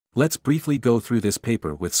Let's briefly go through this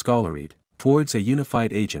paper with Scholaread, Towards a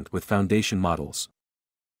Unified Agent with Foundation Models.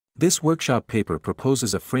 This workshop paper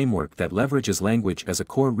proposes a framework that leverages language as a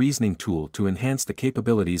core reasoning tool to enhance the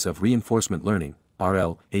capabilities of reinforcement learning,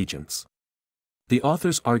 RL, agents. The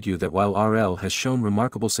authors argue that while RL has shown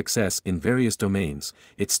remarkable success in various domains,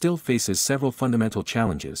 it still faces several fundamental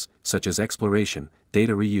challenges, such as exploration,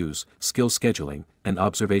 data reuse, skill scheduling, and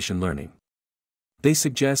observation learning. They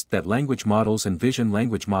suggest that language models and vision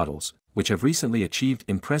language models, which have recently achieved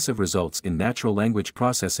impressive results in natural language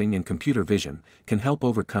processing and computer vision, can help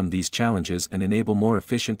overcome these challenges and enable more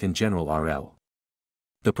efficient and general RL.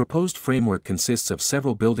 The proposed framework consists of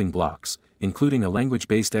several building blocks, including a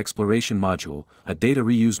language-based exploration module, a data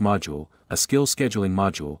reuse module, a skill scheduling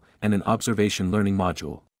module, and an observation learning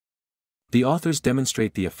module. The authors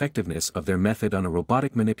demonstrate the effectiveness of their method on a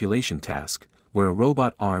robotic manipulation task, where a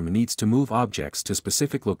robot arm needs to move objects to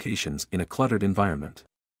specific locations in a cluttered environment.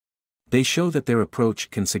 They show that their approach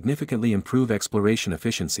can significantly improve exploration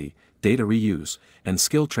efficiency, data reuse, and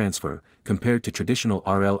skill transfer, compared to traditional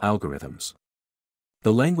RL algorithms.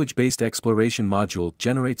 The language-based exploration module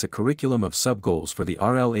generates a curriculum of sub-goals for the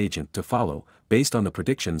RL agent to follow, based on the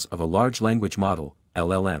predictions of a large language model,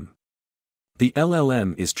 LLM. The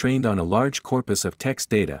LLM is trained on a large corpus of text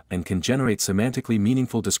data and can generate semantically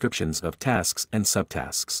meaningful descriptions of tasks and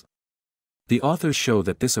subtasks. The authors show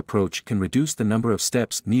that this approach can reduce the number of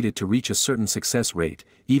steps needed to reach a certain success rate,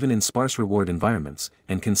 even in sparse reward environments,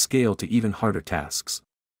 and can scale to even harder tasks.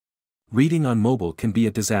 Reading on mobile can be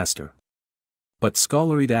a disaster. But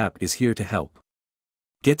Scholaread app is here to help.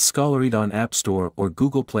 Get Scholaread on App Store or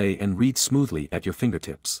Google Play and read smoothly at your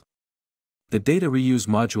fingertips. The data reuse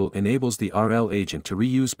module enables the RL agent to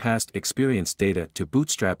reuse past experienced data to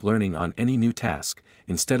bootstrap learning on any new task,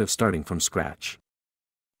 instead of starting from scratch.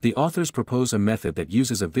 The authors propose a method that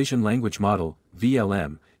uses a vision language model,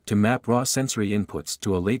 VLM, to map raw sensory inputs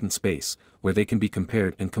to a latent space, where they can be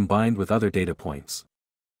compared and combined with other data points.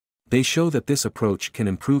 They show that this approach can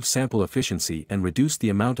improve sample efficiency and reduce the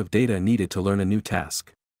amount of data needed to learn a new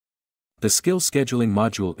task. The skill scheduling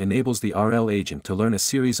module enables the RL agent to learn a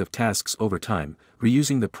series of tasks over time,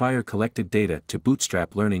 reusing the prior collected data to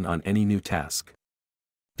bootstrap learning on any new task.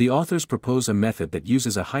 The authors propose a method that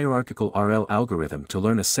uses a hierarchical RL algorithm to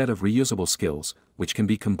learn a set of reusable skills, which can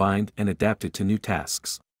be combined and adapted to new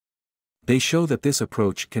tasks. They show that this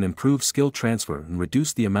approach can improve skill transfer and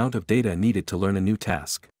reduce the amount of data needed to learn a new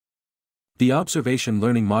task. The observation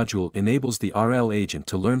learning module enables the RL agent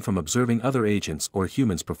to learn from observing other agents or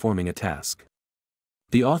humans performing a task.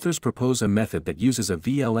 The authors propose a method that uses a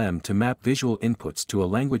VLM to map visual inputs to a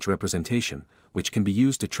language representation, which can be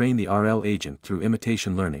used to train the RL agent through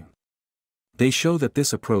imitation learning. They show that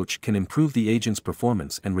this approach can improve the agent's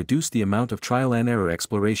performance and reduce the amount of trial and error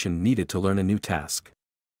exploration needed to learn a new task.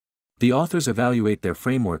 The authors evaluate their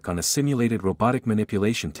framework on a simulated robotic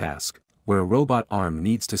manipulation task, where a robot arm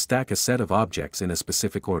needs to stack a set of objects in a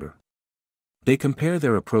specific order. They compare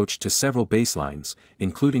their approach to several baselines,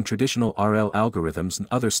 including traditional RL algorithms and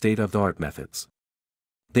other state-of-the-art methods.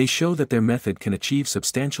 They show that their method can achieve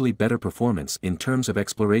substantially better performance in terms of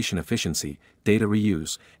exploration efficiency, data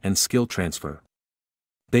reuse, and skill transfer.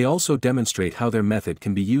 They also demonstrate how their method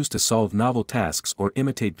can be used to solve novel tasks or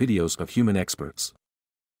imitate videos of human experts.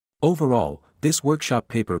 Overall, this workshop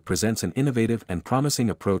paper presents an innovative and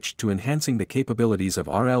promising approach to enhancing the capabilities of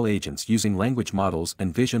RL agents using language models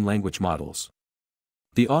and vision language models.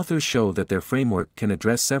 The authors show that their framework can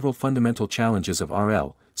address several fundamental challenges of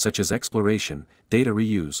RL, such as exploration, data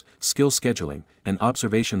reuse, skill scheduling, and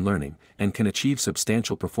observation learning, and can achieve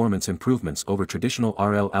substantial performance improvements over traditional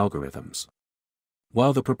RL algorithms.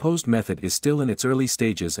 While the proposed method is still in its early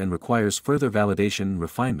stages and requires further validation and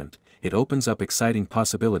refinement, it opens up exciting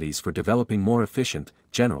possibilities for developing more efficient,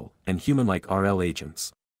 general, and human-like RL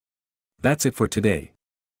agents. That's it for today.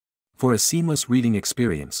 For a seamless reading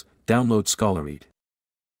experience, download Scholaread.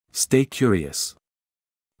 Stay curious.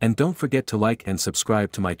 And don't forget to like and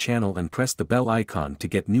subscribe to my channel and press the bell icon to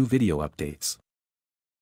get new video updates.